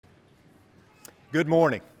Good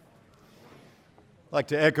morning. I'd like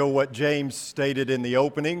to echo what James stated in the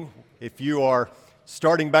opening. If you are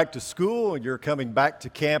starting back to school, you're coming back to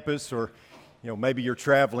campus, or maybe you're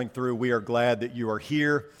traveling through, we are glad that you are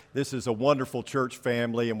here. This is a wonderful church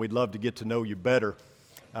family, and we'd love to get to know you better.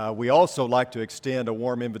 We also like to extend a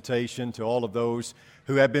warm invitation to all of those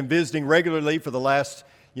who have been visiting regularly for the last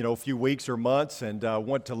few weeks or months, and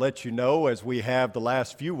want to let you know, as we have the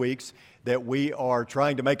last few weeks, that we are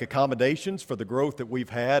trying to make accommodations for the growth that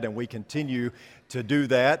we've had, and we continue to do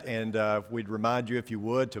that. And we'd remind you, if you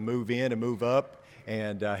would, to move in and move up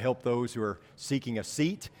and help those who are seeking a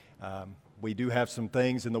seat. We do have some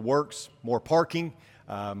things in the works, more parking.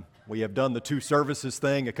 We have done the 2 services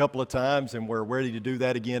thing a couple of times, and we're ready to do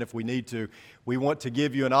that again if we need to. We want to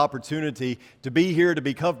give you an opportunity to be here, to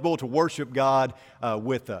be comfortable, to worship God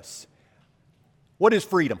with us. What is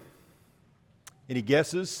freedom? Any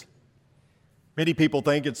guesses? Many people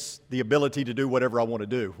think it's the ability to do whatever I want to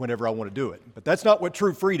do, whenever I want to do it. But that's not what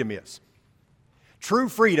true freedom is. True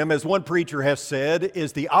freedom, as one preacher has said,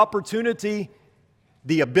 is the opportunity,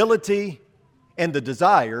 the ability, and the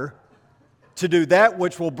desire to do that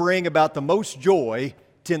which will bring about the most joy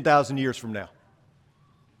 10,000 years from now.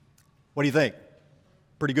 What do you think?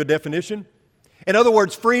 Pretty good definition? In other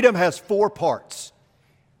words, freedom has 4 parts: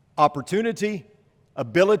 opportunity,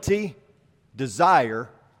 ability, desire,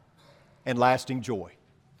 and lasting joy.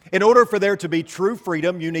 In order for there to be true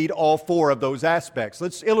freedom, you need all 4 of those aspects.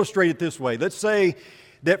 Let's illustrate it this way. Let's say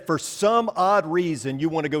that for some odd reason you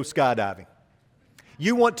want to go skydiving.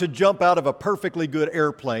 You want to jump out of a perfectly good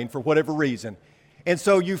airplane for whatever reason. And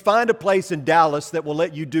so you find a place in Dallas that will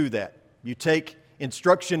let you do that. You take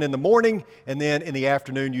instruction in the morning, and then in the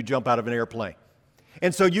afternoon you jump out of an airplane.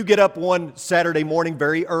 And so you get up one Saturday morning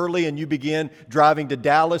very early, and you begin driving to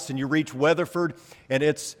Dallas, and you reach Weatherford, and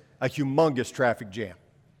it's a humongous traffic jam,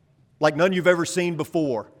 like none you've ever seen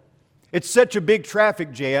before. It's such a big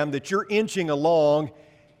traffic jam that you're inching along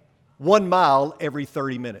 1 mile every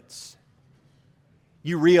 30 minutes.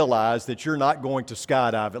 You realize that you're not going to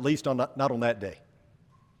skydive, at least not on that day.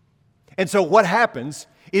 And so what happens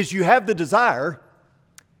is you have the desire,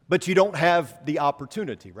 but you don't have the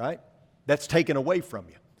opportunity, right? That's taken away from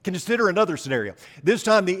you. Consider another scenario. This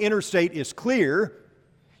time the interstate is clear.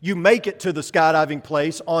 You make it to the skydiving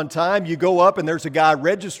place on time. You go up, and there's a guy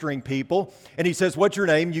registering people, and he says, "What's your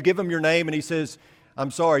name?" You give him your name, and he says, "I'm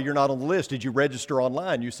sorry, you're not on the list. Did you register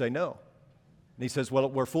online?" You say, "No." And he says, "Well,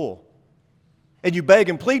 we're full." And you beg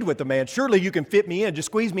and plead with the man, "Surely you can fit me in. Just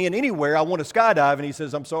squeeze me in anywhere. I want to skydive." And he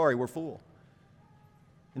says, "I'm sorry, we're full."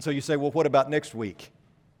 And so you say, "Well, what about next week?"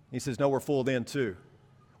 And he says, "No, we're full then too.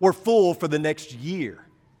 We're full for the next year."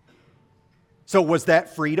 So was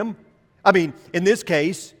that freedom? I mean, in this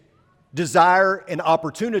case, desire and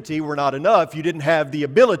opportunity were not enough. You didn't have the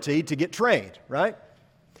ability to get trained, right?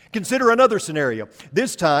 Consider another scenario.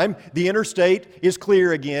 This time, the interstate is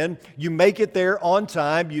clear again. You make it there on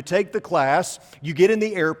time. You take the class. You get in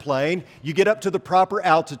the airplane. You get up to the proper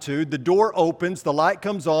altitude. The door opens. The light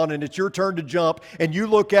comes on, and it's your turn to jump. And you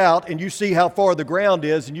look out, and you see how far the ground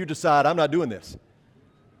is, and you decide, "I'm not doing this."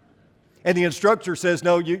 And the instructor says,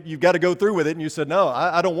 "No, you've got to go through with it." And you said, "No,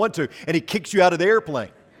 I don't want to." And he kicks you out of the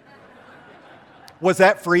airplane. Was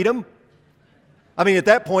that freedom? I mean, at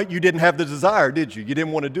that point, you didn't have the desire, did you? You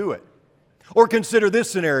didn't want to do it. Or consider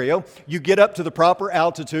this scenario. You get up to the proper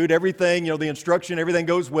altitude. Everything, the instruction, everything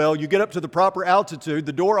goes well. You get up to the proper altitude.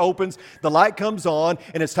 The door opens. The light comes on.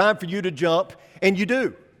 And it's time for you to jump. And you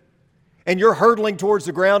do. And you're hurtling towards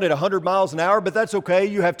the ground at 100 miles an hour, but that's okay.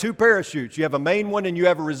 You have 2 parachutes. You have a main one and you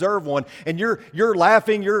have a reserve one. And you're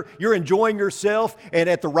laughing, you're enjoying yourself, and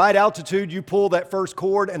at the right altitude, you pull that first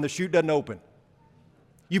cord and the chute doesn't open.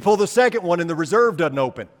 You pull the second one and the reserve doesn't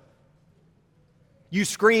open. You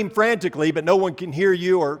scream frantically, but no one can hear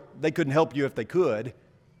you, or they couldn't help you if they could.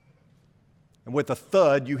 And with a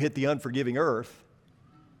thud, you hit the unforgiving earth.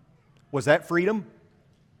 Was that freedom?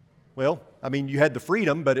 Well, I mean, you had the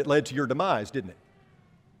freedom, but it led to your demise, didn't it?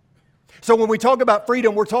 So when we talk about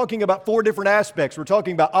freedom, we're talking about 4 different aspects. We're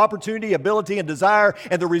talking about opportunity, ability, and desire,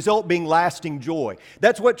 and the result being lasting joy.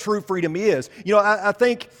 That's what true freedom is. I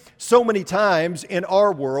think so many times in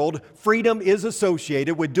our world, freedom is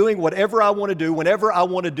associated with doing whatever I want to do, whenever I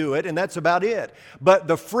want to do it, and that's about it. But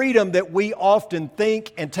the freedom that we often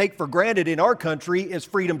think and take for granted in our country is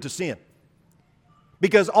freedom to sin.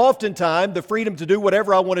 Because oftentimes, the freedom to do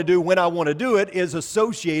whatever I want to do when I want to do it is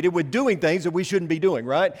associated with doing things that we shouldn't be doing,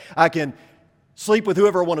 right? I can sleep with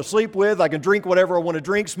whoever I want to sleep with. I can drink whatever I want to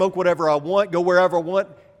drink, smoke whatever I want, go wherever I want.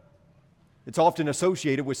 It's often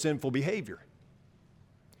associated with sinful behavior.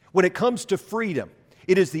 When it comes to freedom,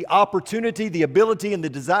 It is the opportunity, the ability, and the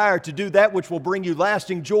desire to do that which will bring you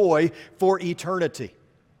lasting joy for eternity.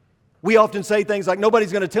 We often say things like,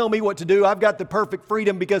 nobody's going to tell me what to do. I've got the perfect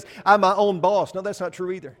freedom because I'm my own boss. No, that's not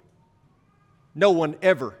true either. No one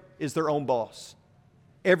ever is their own boss.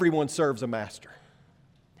 Everyone serves a master.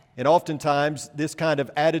 And oftentimes, this kind of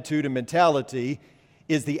attitude and mentality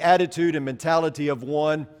is the attitude and mentality of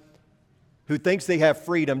one who thinks they have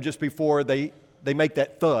freedom just before they make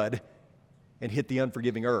that thud and hit the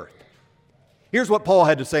unforgiving earth. Here's what Paul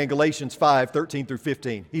had to say in Galatians 5:13 through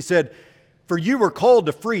 15. He said, "For you were called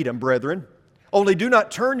to freedom, brethren. Only do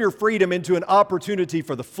not turn your freedom into an opportunity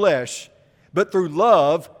for the flesh, but through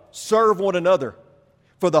love serve one another.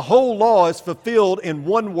 For the whole law is fulfilled in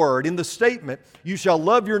one word, in the statement, you shall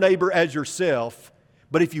love your neighbor as yourself.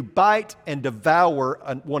 But if you bite and devour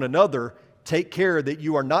one another, take care that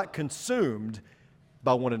you are not consumed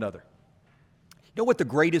by one another." You know what the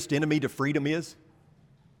greatest enemy to freedom is?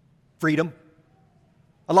 Freedom.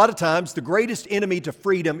 A lot of times, the greatest enemy to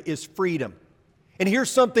freedom is freedom. And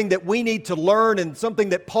here's something that we need to learn and something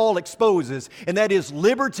that Paul exposes, and that is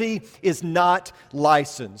liberty is not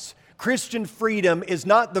license. Christian freedom is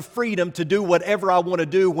not the freedom to do whatever I want to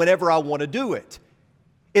do whenever I want to do it.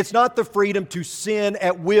 It's not the freedom to sin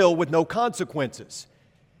at will with no consequences.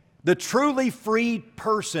 The truly free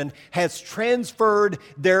person has transferred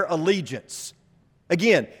their allegiance.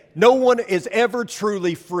 Again, no one is ever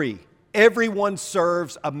truly free. Everyone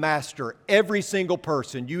serves a master. Every single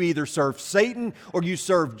person. You either serve Satan or you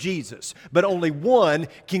serve Jesus. But only one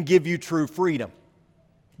can give you true freedom.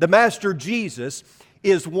 The Master Jesus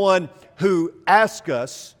is one who asks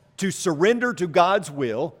us to surrender to God's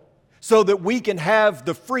will so that we can have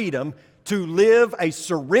the freedom to live a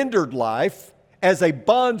surrendered life as a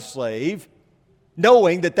bondslave,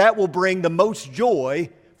 knowing that that will bring the most joy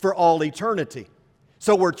for all eternity.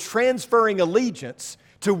 So we're transferring allegiance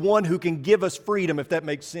to one who can give us freedom, if that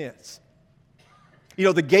makes sense. You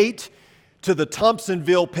know, the gate to the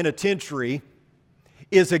Thompsonville Penitentiary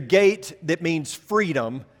is a gate that means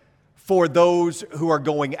freedom for those who are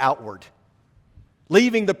going outward.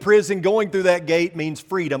 Leaving the prison, going through that gate means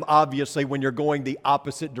freedom, obviously, when you're going the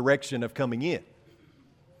opposite direction of coming in.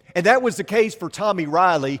 And that was the case for Tommy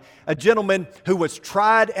Riley, a gentleman who was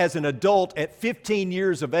tried as an adult at 15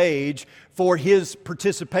 years of age for his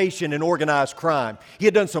participation in organized crime. He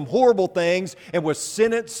had done some horrible things and was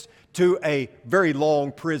sentenced to a very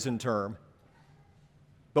long prison term.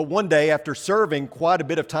 But one day, after serving quite a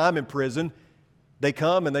bit of time in prison, they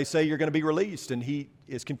come and they say, "You're going to be released," and he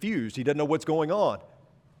is confused. He doesn't know what's going on.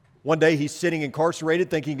 One day he's sitting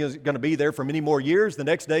incarcerated thinking he's going to be there for many more years. The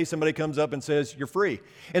next day somebody comes up and says, "You're free."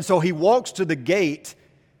 And so he walks to the gate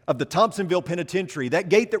of the Thompsonville Penitentiary, that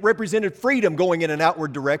gate that represented freedom going in an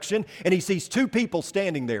outward direction, and he sees two people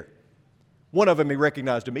standing there. One of them he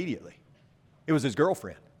recognized immediately. It was his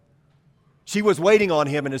girlfriend. She was waiting on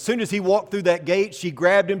him, and as soon as he walked through that gate, she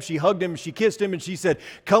grabbed him, she hugged him, she kissed him, and she said,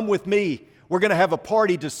 "Come with me. We're going to have a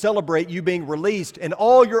party to celebrate you being released, and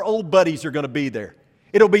all your old buddies are going to be there.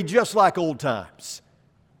 It'll be just like old times."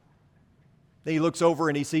 Then he looks over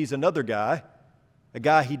and he sees another guy, a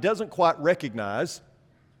guy he doesn't quite recognize,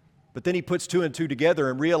 but then he puts two and two together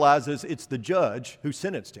and realizes it's the judge who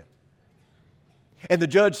sentenced him. And the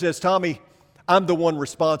judge says, "Tommy, I'm the one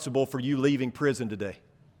responsible for you leaving prison today.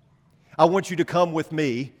 I want you to come with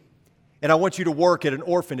me, and I want you to work at an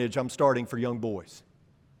orphanage I'm starting for young boys.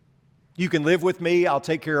 You can live with me. I'll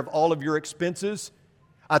take care of all of your expenses.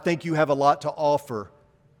 I think you have a lot to offer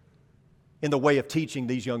in the way of teaching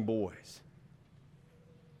these young boys."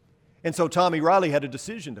 And so Tommy Riley had a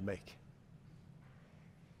decision to make.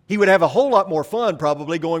 He would have a whole lot more fun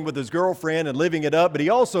probably going with his girlfriend and living it up, but he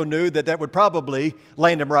also knew that that would probably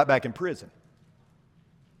land him right back in prison.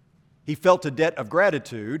 He felt a debt of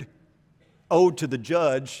gratitude owed to the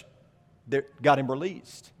judge that got him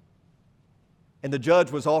released. And the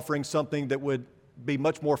judge was offering something that would be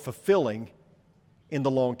much more fulfilling in the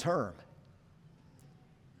long term.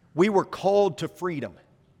 We were called to freedom.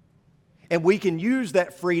 And we can use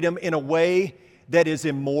that freedom in a way that is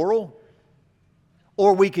immoral,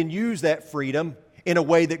 or we can use that freedom in a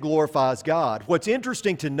way that glorifies God. What's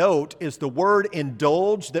interesting to note is the word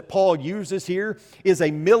indulge that Paul uses here is a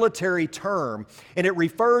military term, and it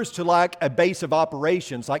refers to like a base of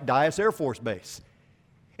operations like Dyess Air Force Base.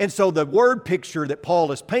 And so the word picture that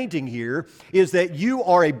Paul is painting here is that you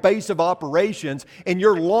are a base of operations and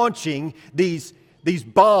you're launching these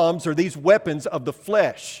bombs or these weapons of the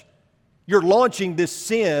flesh. You're launching this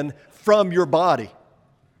sin from your body.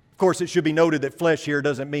 Of course, it should be noted that flesh here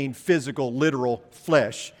doesn't mean physical, literal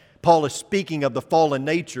flesh. Paul is speaking of the fallen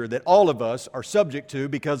nature that all of us are subject to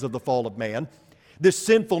because of the fall of man. This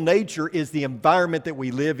sinful nature is the environment that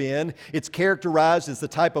we live in. It's characterized as the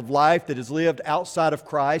type of life that is lived outside of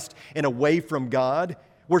Christ and away from God.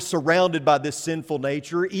 We're surrounded by this sinful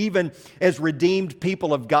nature. Even as redeemed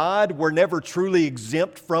people of God, we're never truly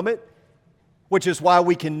exempt from it, which is why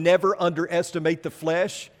we can never underestimate the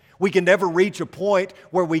flesh. We can never reach a point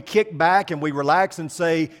where we kick back and we relax and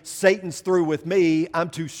say, Satan's through with me,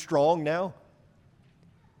 I'm too strong now.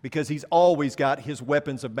 Because he's always got his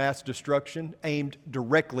weapons of mass destruction aimed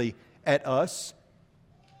directly at us.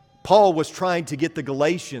 Paul was trying to get the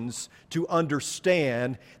Galatians to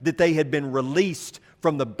understand that they had been released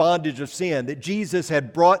from the bondage of sin, that Jesus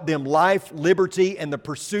had brought them life, liberty, and the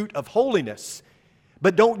pursuit of holiness.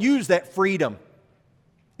 But don't use that freedom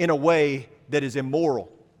in a way that is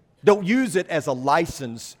immoral. Don't use it as a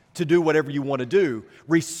license to do whatever you want to do.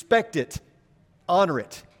 Respect it, honor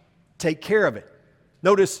it, take care of it.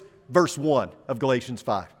 Notice verse 1 of Galatians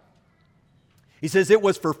 5. He says, "It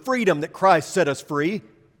was for freedom that Christ set us free.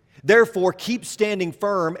 Therefore, keep standing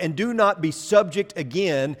firm and do not be subject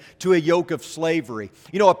again to a yoke of slavery."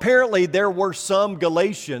 You know, apparently there were some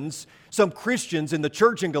Galatians, some Christians in the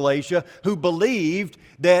church in Galatia who believed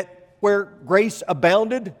that where grace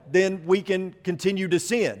abounded, then we can continue to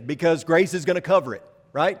sin because grace is going to cover it,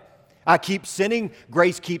 right? I keep sinning,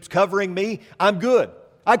 grace keeps covering me, I'm good.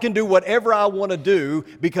 I can do whatever I want to do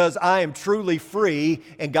because I am truly free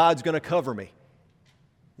and God's going to cover me.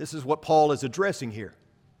 This is what Paul is addressing here.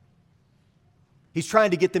 He's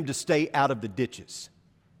trying to get them to stay out of the ditches.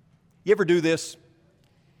 You ever do this?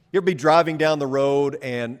 You ever be driving down the road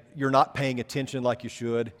and you're not paying attention like you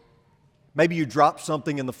should? Maybe you drop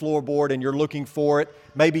something in the floorboard and you're looking for it.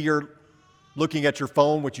 Maybe you're looking at your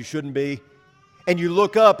phone, which you shouldn't be. And you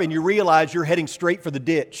look up and you realize you're heading straight for the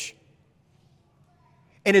ditch.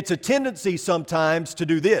 And it's a tendency sometimes to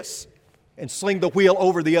do this and sling the wheel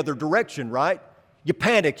over the other direction, right? You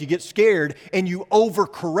panic, you get scared, and you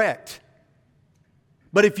overcorrect.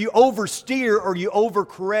 But if you oversteer or you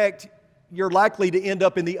overcorrect, you're likely to end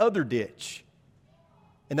up in the other ditch.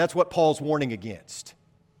 And that's what Paul's warning against.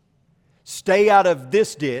 Stay out of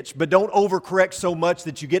this ditch, but don't overcorrect so much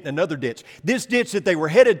that you get in another ditch. This ditch that they were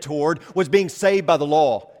headed toward was being saved by the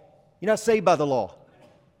law. You're not saved by the law.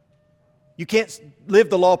 You can't live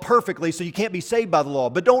the law perfectly, so you can't be saved by the law.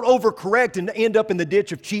 But don't overcorrect and end up in the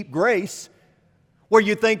ditch of cheap grace, where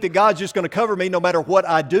you think that God's just going to cover me no matter what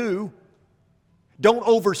I do. Don't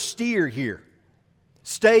oversteer here.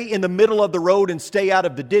 Stay in the middle of the road and stay out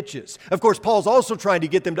of the ditches. Of course, Paul's also trying to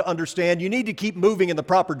get them to understand you need to keep moving in the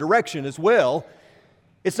proper direction as well.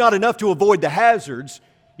 It's not enough to avoid the hazards.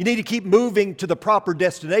 You need to keep moving to the proper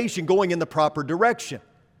destination, going in the proper direction.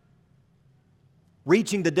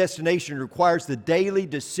 Reaching the destination requires the daily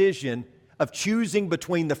decision of choosing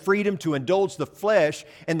between the freedom to indulge the flesh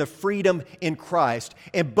and the freedom in Christ.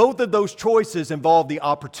 And both of those choices involve the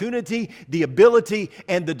opportunity, the ability,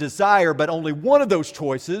 and the desire, but only one of those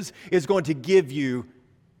choices is going to give you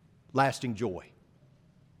lasting joy.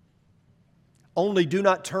 Only do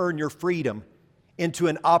not turn your freedom into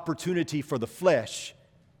an opportunity for the flesh,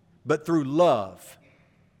 but through love,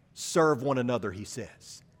 serve one another, he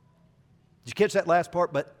says. Did you catch that last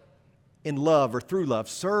part? But in love or through love,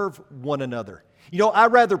 serve one another. You know, I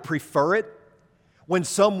rather prefer it when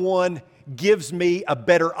someone gives me a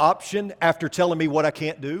better option after telling me what I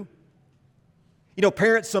can't do. You know,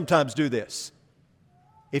 parents sometimes do this.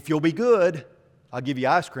 If you'll be good, I'll give you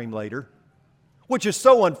ice cream later. Which is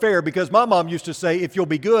so unfair because my mom used to say, if you'll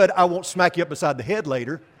be good, I won't smack you up beside the head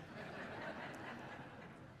later.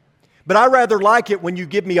 But I rather like it when you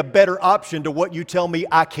give me a better option to what you tell me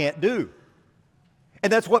I can't do.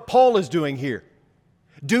 And that's what Paul is doing here.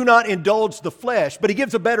 Do not indulge the flesh, but he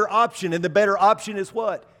gives a better option, and the better option is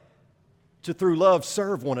what? To, through love,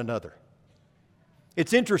 serve one another.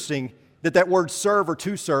 It's interesting that word serve or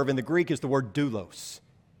to serve in the Greek is the word doulos,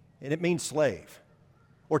 and it means slave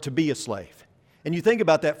or to be a slave. And you think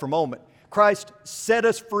about that for a moment. Christ set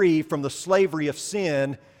us free from the slavery of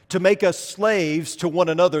sin to make us slaves to one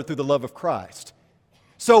another through the love of Christ.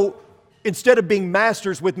 So, instead of being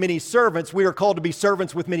masters with many servants, we are called to be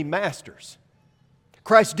servants with many masters.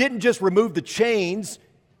 Christ didn't just remove the chains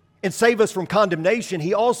and save us from condemnation.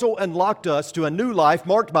 He also unlocked us to a new life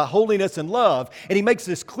marked by holiness and love. And he makes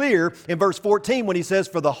this clear in verse 14 when he says,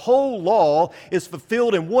 "For the whole law is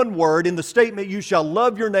fulfilled in one word, in the statement, you shall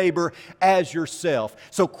love your neighbor as yourself."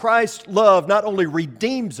 So Christ's love not only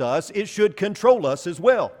redeems us, it should control us as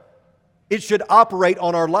well. It should operate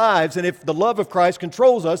on our lives, and if the love of Christ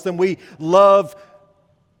controls us, then we love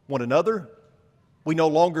one another. We no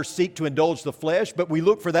longer seek to indulge the flesh, but we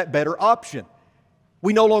look for that better option.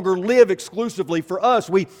 We no longer live exclusively for us.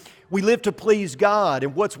 We We live to please God.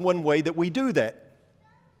 And what's one way that we do that?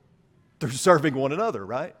 Through serving one another,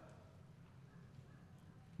 right?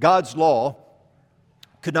 God's law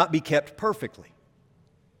could not be kept perfectly.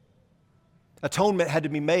 Atonement had to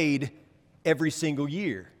be made every single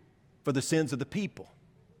year for the sins of the people.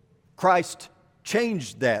 Christ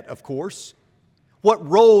changed that, of course. What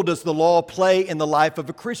role does the law play in the life of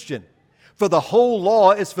a Christian? For the whole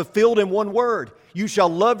law is fulfilled in one word: you shall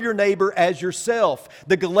love your neighbor as yourself.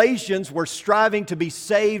 The Galatians were striving to be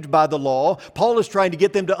saved by the law. Paul is trying to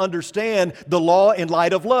get them to understand the law in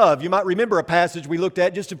light of love. You might remember a passage we looked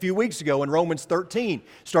at just a few weeks ago in Romans 13.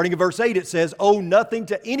 Starting in verse 8, it says, "Owe nothing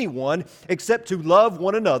to anyone except to love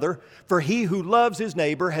one another, for he who loves his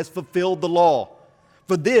neighbor has fulfilled the law.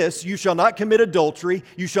 For this, you shall not commit adultery,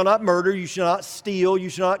 you shall not murder, you shall not steal, you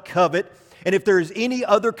shall not covet. And if there is any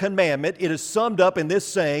other commandment, it is summed up in this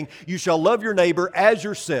saying, you shall love your neighbor as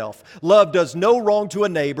yourself. Love does no wrong to a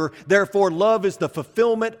neighbor, therefore love is the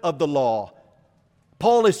fulfillment of the law."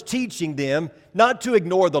 Paul is teaching them not to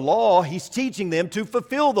ignore the law, he's teaching them to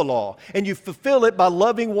fulfill the law. And you fulfill it by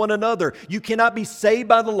loving one another. You cannot be saved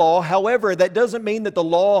by the law. However, that doesn't mean that the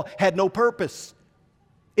law had no purpose.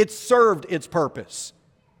 It served its purpose.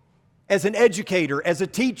 As an educator, as a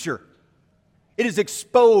teacher, it has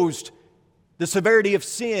exposed the severity of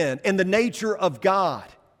sin and the nature of God.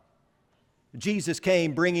 Jesus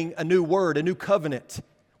came bringing a new word, a new covenant,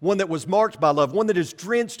 one that was marked by love, one that is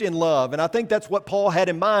drenched in love. And I think that's what Paul had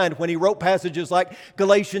in mind when he wrote passages like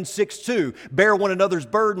Galatians 6:2, "Bear one another's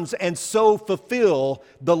burdens and so fulfill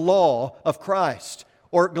the law of Christ."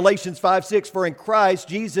 Or Galatians 5:6, "For in Christ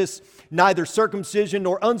Jesus neither circumcision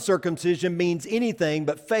nor uncircumcision means anything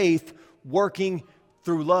but faith working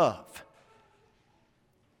through love."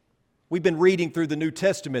 We've been reading through the New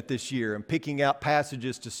Testament this year and picking out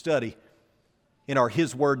passages to study in our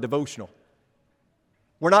His Word devotional.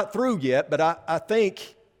 We're not through yet, but I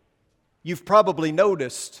think you've probably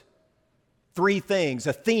noticed three things,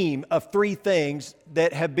 a theme of three things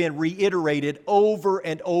that have been reiterated over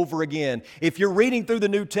and over again. If you're reading through the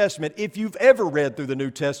New Testament, if you've ever read through the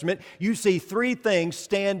New Testament, you see three things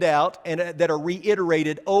stand out and that are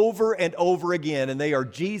reiterated over and over again, and they are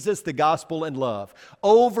Jesus, the gospel, and love.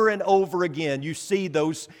 Over and over again, you see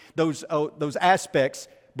those aspects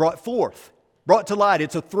brought forth, brought to light.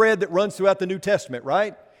 It's a thread that runs throughout the New Testament,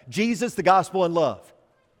 right? Jesus, the gospel, and love.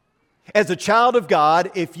 As a child of God,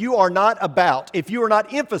 if you are not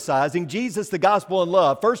emphasizing Jesus, the gospel, and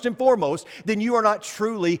love, first and foremost, then you are not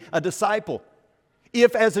truly a disciple.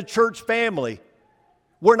 If as a church family,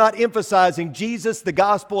 we're not emphasizing Jesus, the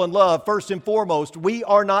gospel, and love, first and foremost, we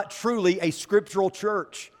are not truly a scriptural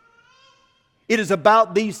church. It is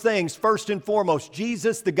about these things, first and foremost,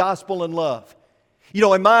 Jesus, the gospel, and love. You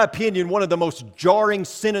know, in my opinion, one of the most jarring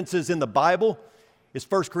sentences in the Bible is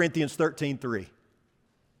 1 Corinthians 13:3.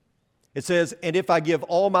 It says, "And if I give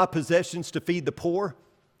all my possessions to feed the poor,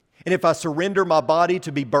 and if I surrender my body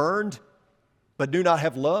to be burned, but do not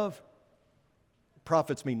have love, it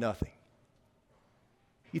profits me nothing."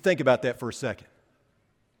 You think about that for a second.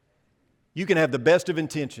 You can have the best of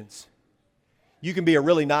intentions. You can be a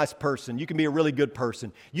really nice person. You can be a really good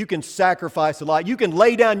person. You can sacrifice a lot. You can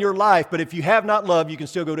lay down your life, but if you have not love, you can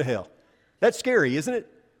still go to hell. That's scary, isn't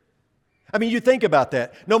it? I mean, you think about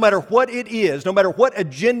that. No matter what it is, no matter what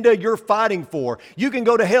agenda you're fighting for, you can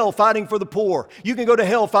go to hell fighting for the poor. You can go to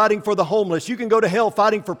hell fighting for the homeless. You can go to hell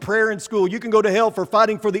fighting for prayer in school. You can go to hell for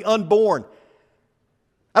fighting for the unborn.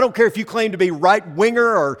 I don't care if you claim to be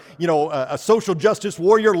right-winger or, a social justice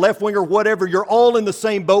warrior, left-winger, whatever. You're all in the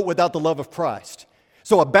same boat without the love of Christ.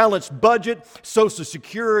 So a balanced budget, Social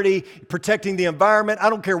Security, protecting the environment, I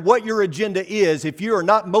don't care what your agenda is. If you are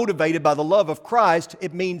not motivated by the love of Christ,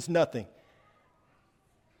 it means nothing.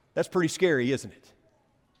 That's pretty scary, isn't it?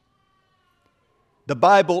 The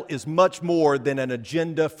Bible is much more than an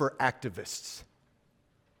agenda for activists.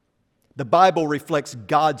 The Bible reflects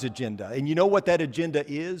God's agenda. And you know what that agenda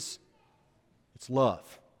is? It's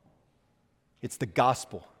love. It's the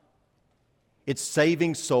gospel. It's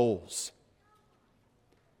saving souls.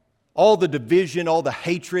 All the division, all the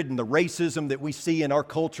hatred and the racism that we see in our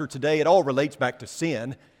culture today, it all relates back to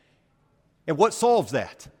sin. And what solves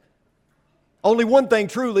that? Only one thing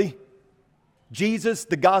truly: Jesus,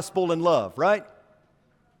 the gospel, and love, right?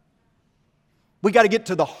 We got to get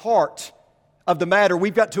to the heart of the matter.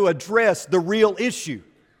 We've got to address the real issue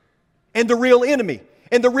and the real enemy.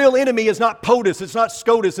 And the real enemy is not POTUS, it's not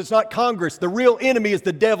SCOTUS, it's not Congress. The real enemy is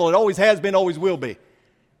the devil. It always has been, always will be.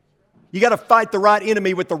 You got to fight the right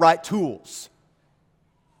enemy with the right tools.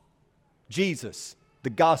 Jesus,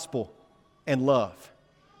 the gospel, and love.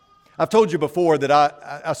 I've told you before that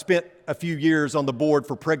I spent a few years on the board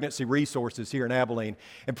for Pregnancy Resources here in Abilene.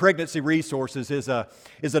 And Pregnancy Resources is a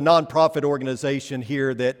nonprofit organization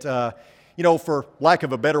here that, for lack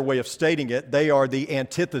of a better way of stating it, they are the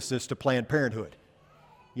antithesis to Planned Parenthood.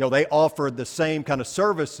 They offer the same kind of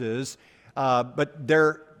services, but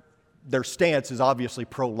their stance is obviously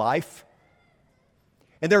pro-life.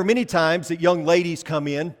 And there are many times that young ladies come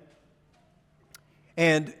in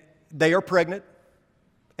and they are pregnant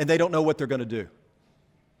and they don't know what they're going to do.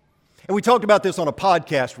 And we talked about this on a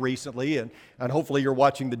podcast recently, and hopefully you're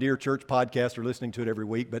watching the Dear Church podcast or listening to it every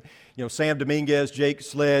week. But, Sam Dominguez, Jake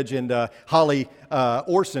Sledge, and Holly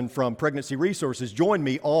Orson from Pregnancy Resources joined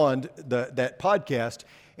me on that podcast.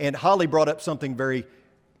 And Holly brought up something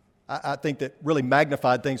I think that really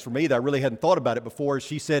magnified things for me that I really hadn't thought about it before.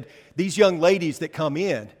 She said, these young ladies that come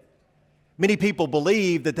in, many people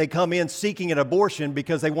believe that they come in seeking an abortion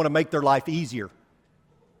because they want to make their life easier.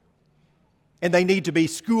 And they need to be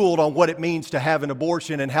schooled on what it means to have an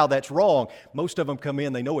abortion and how that's wrong. Most of them come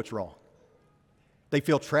in, they know it's wrong. They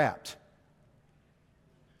feel trapped.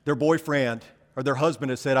 Their boyfriend or their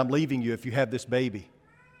husband has said, I'm leaving you if you have this baby.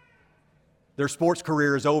 Their sports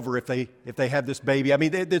career is over if they have this baby. I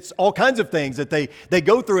mean, it's all kinds of things that they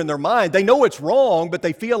go through in their mind. They know it's wrong, but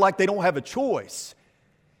they feel like they don't have a choice.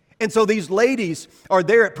 And so these ladies are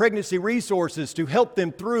there at Pregnancy Resources to help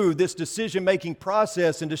them through this decision-making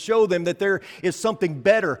process and to show them that there is something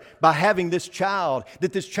better by having this child,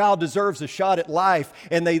 that this child deserves a shot at life.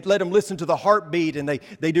 And they let them listen to the heartbeat, and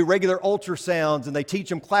they do regular ultrasounds, and they teach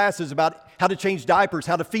them classes about how to change diapers,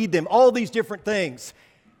 how to feed them, all these different things.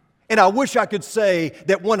 And I wish I could say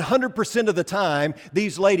that 100% of the time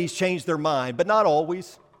these ladies change their mind, but not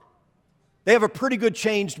always. They have a pretty good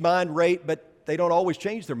changed mind rate, but they don't always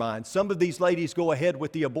change their minds. Some of these ladies go ahead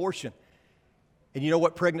with the abortion. And you know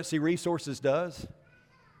what Pregnancy Resources does?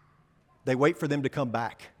 They wait for them to come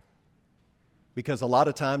back. Because a lot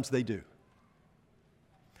of times they do.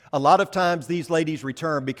 A lot of times these ladies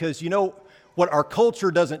return because what our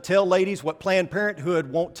culture doesn't tell ladies, what Planned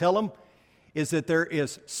Parenthood won't tell them, is that there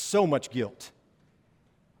is so much guilt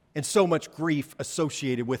and so much grief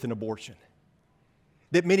associated with an abortion.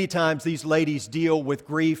 That many times these ladies deal with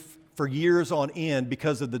grief for years on end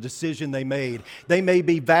because of the decision they made. They may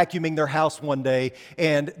be vacuuming their house one day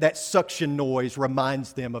and that suction noise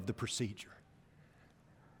reminds them of the procedure.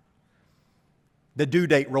 The due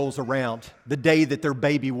date rolls around, the day that their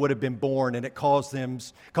baby would have been born, and it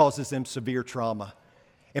causes them severe trauma.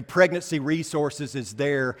 And Pregnancy Resources is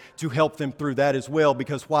there to help them through that as well,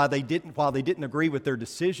 because while they didn't agree with their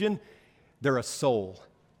decision, they're a soul,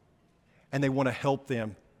 and they want to help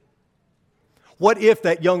them. What if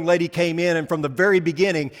that young lady came in and from the very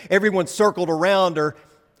beginning, everyone circled around her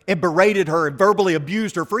and berated her and verbally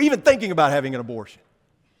abused her for even thinking about having an abortion?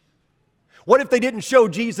 What if they didn't show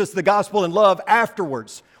Jesus the gospel and love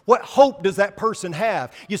afterwards? What hope does that person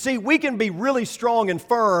have? You see, we can be really strong and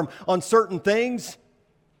firm on certain things,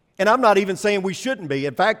 and I'm not even saying we shouldn't be.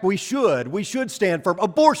 In fact, we should. We should stand firm.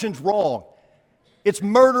 Abortion's wrong. It's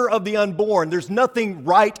murder of the unborn. There's nothing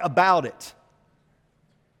right about it.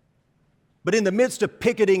 But in the midst of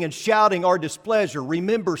picketing and shouting our displeasure,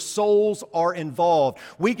 remember, souls are involved.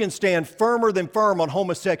 We can stand firmer than firm on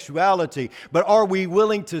homosexuality, but are we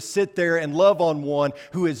willing to sit there and love on one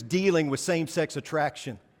who is dealing with same-sex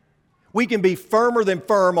attraction? We can be firmer than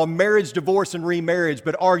firm on marriage, divorce, and remarriage,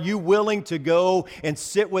 but are you willing to go and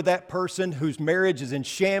sit with that person whose marriage is in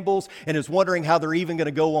shambles and is wondering how they're even going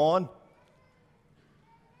to go on?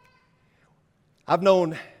 I've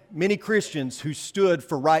known many Christians who stood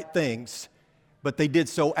for right things, but they did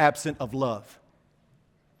so absent of love.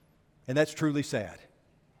 And that's truly sad.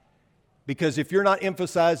 Because if you're not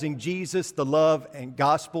emphasizing Jesus, the love and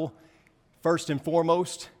gospel, first and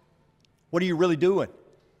foremost, what are you really doing?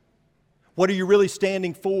 What are you really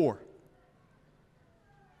standing for?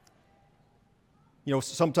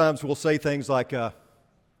 Sometimes we'll say things like, well,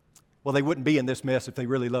 they wouldn't be in this mess if they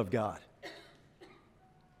really loved God.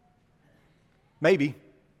 Maybe.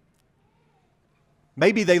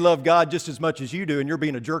 Maybe they love God just as much as you do, and you're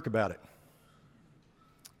being a jerk about it.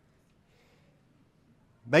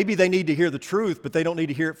 Maybe they need to hear the truth, but they don't need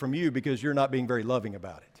to hear it from you because you're not being very loving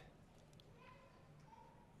about it.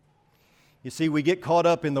 You see, we get caught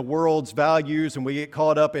up in the world's values, and we get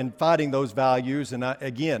caught up in fighting those values. And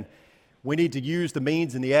again, we need to use the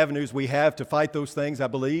means and the avenues we have to fight those things, I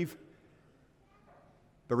believe.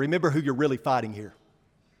 But remember who you're really fighting here.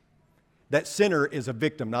 That sinner is a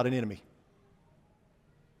victim, not an enemy.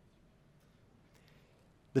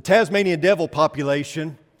 The Tasmanian devil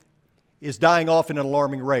population is dying off at an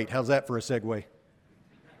alarming rate. How's that for a segue?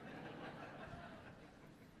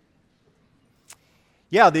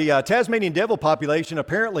 Yeah, the Tasmanian devil population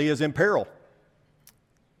apparently is in peril.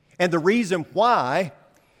 And the reason why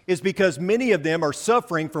is because many of them are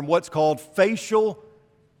suffering from what's called facial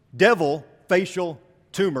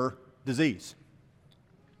tumor disease.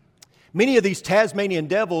 Many of these Tasmanian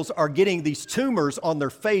devils are getting these tumors on their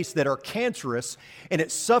face that are cancerous, and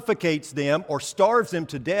it suffocates them or starves them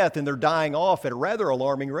to death, and they're dying off at a rather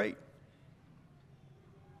alarming rate.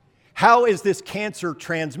 How is this cancer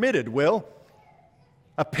transmitted? Well,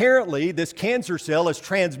 apparently this cancer cell is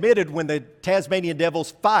transmitted when the Tasmanian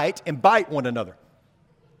devils fight and bite one another.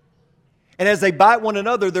 And as they bite one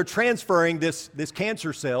another, they're transferring this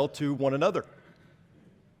cancer cell to one another.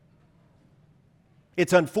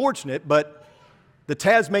 It's unfortunate, but the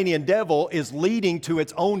Tasmanian devil is leading to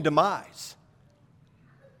its own demise.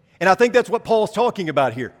 And I think that's what Paul's talking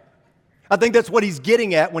about here. I think that's what he's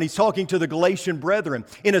getting at when he's talking to the Galatian brethren.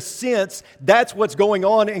 In a sense, that's what's going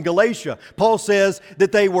on in Galatia. Paul says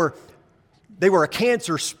that they were a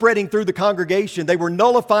cancer spreading through the congregation. They were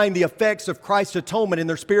nullifying the effects of Christ's atonement in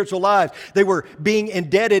their spiritual lives. They were being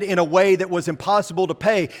indebted in a way that was impossible to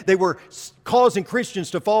pay. They were causing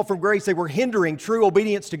Christians to fall from grace. They were hindering true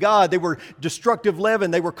obedience to God. They were destructive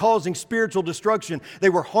leaven. They were causing spiritual destruction. They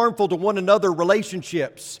were harmful to one another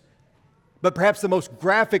relationships. But perhaps the most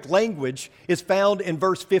graphic language is found in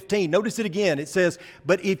verse 15. Notice it again. It says,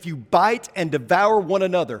 "But if you bite and devour one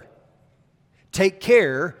another, take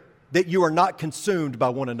care that you are not consumed by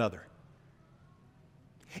one another."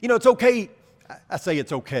 You know, it's okay. I say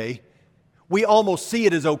it's okay. We almost see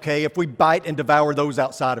it as okay if we bite and devour those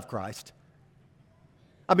outside of Christ.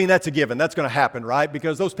 I mean, that's a given. That's going to happen, right?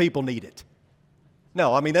 Because those people need it.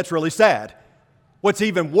 No, I mean, that's really sad. What's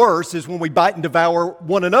even worse is when we bite and devour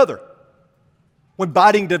one another. When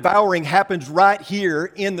biting, devouring happens right here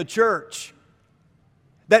in the church.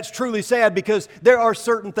 That's truly sad because there are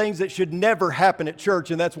certain things that should never happen at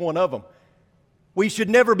church, and that's one of them. We should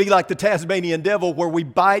never be like the Tasmanian devil where we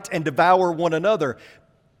bite and devour one another.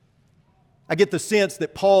 I get the sense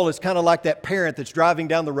that Paul is kind of like that parent that's driving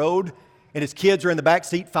down the road and his kids are in the back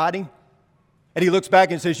seat fighting. And he looks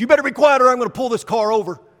back and says, "You better be quiet or I'm going to pull this car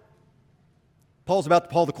over." Paul is about to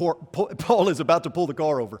pull the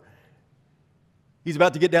car over. He's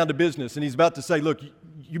about to get down to business and he's about to say, "Look,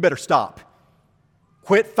 you better stop.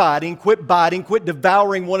 Quit fighting, quit biting, quit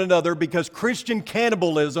devouring one another because Christian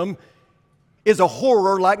cannibalism is a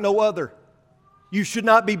horror like no other. You should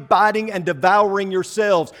not be biting and devouring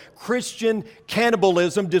yourselves. Christian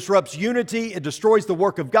cannibalism disrupts unity. It destroys the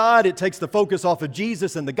work of God. It takes the focus off of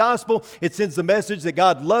Jesus and the gospel. It sends the message that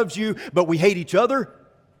God loves you, but we hate each other.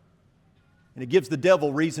 And it gives the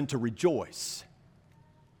devil reason to rejoice."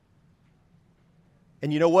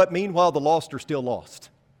 And you know what? Meanwhile, the lost are still lost.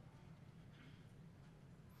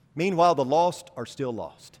 Meanwhile, the lost are still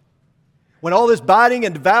lost. When all this biting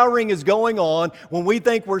and devouring is going on, when we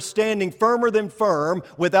think we're standing firmer than firm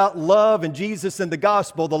without love and Jesus and the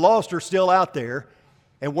gospel, the lost are still out there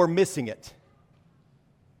and we're missing it.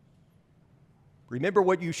 Remember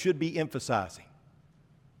what you should be emphasizing.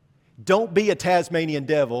 Don't be a Tasmanian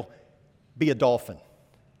devil, be a dolphin.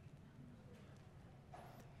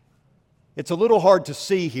 It's a little hard to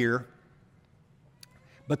see here,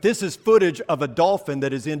 but this is footage of a dolphin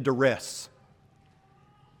that is in duress.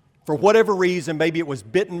 For whatever reason, maybe it was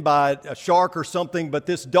bitten by a shark or something, but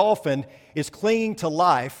this dolphin is clinging to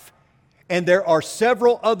life, and there are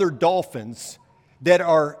several other dolphins that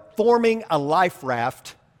are forming a life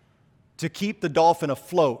raft to keep the dolphin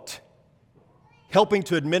afloat, helping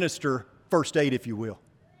to administer first aid, if you will.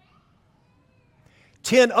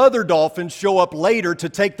 10 other dolphins show up later to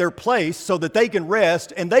take their place so that they can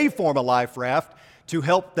rest, and they form a life raft to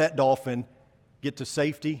help that dolphin get to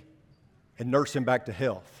safety and nurse him back to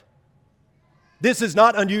health. This is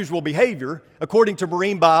not unusual behavior. According to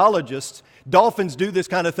marine biologists, dolphins do this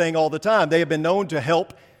kind of thing all the time. They have been known to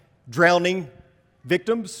help drowning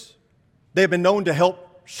victims. They have been known to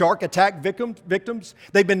help shark attack victims.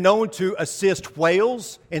 They've been known to assist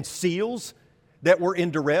whales and seals that were in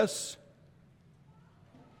duress.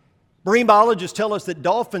 Marine biologists tell us that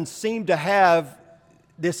dolphins seem to have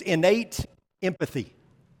this innate empathy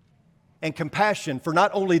and compassion for not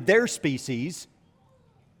only their species,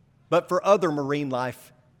 but for other marine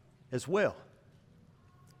life as well.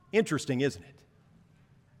 Interesting, isn't it?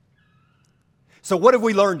 So what have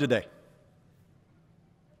we learned today?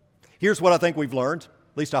 Here's what I think we've learned,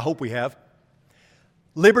 at least I hope we have.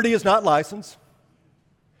 Liberty is not license.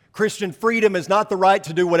 Christian freedom is not the right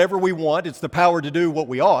to do whatever we want. It's the power to do what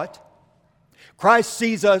we ought. Christ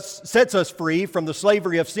sets us free from the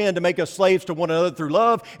slavery of sin to make us slaves to one another through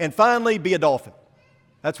love, and finally, be a dolphin.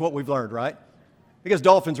 That's what we've learned, right? Because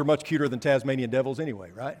dolphins are much cuter than Tasmanian devils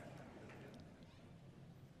anyway, right?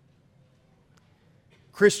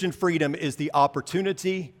 Christian freedom is the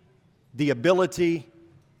opportunity, the ability,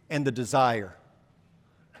 and the desire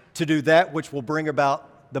to do that which will bring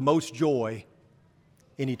about the most joy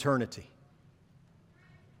in eternity.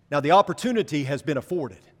 Now, the opportunity has been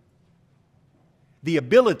afforded. The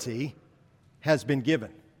ability has been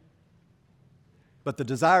given. But the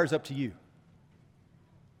desire is up to you.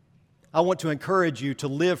 I want to encourage you to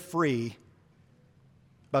live free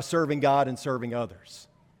by serving God and serving others.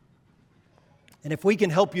 And if we can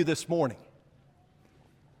help you this morning,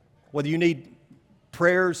 whether you need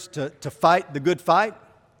prayers to fight the good fight,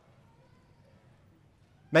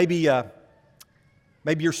 maybe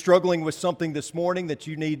you're struggling with something this morning that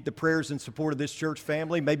you need the prayers and support of this church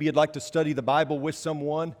family. Maybe you'd like to study the Bible with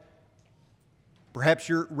someone. Perhaps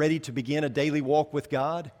you're ready to begin a daily walk with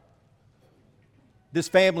God. This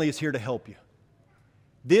family is here to help you.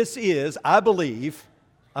 This is, I believe,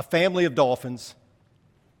 a family of dolphins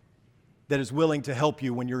that is willing to help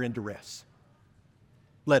you when you're in duress.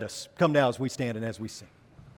 Let us come now as we stand and as we sing.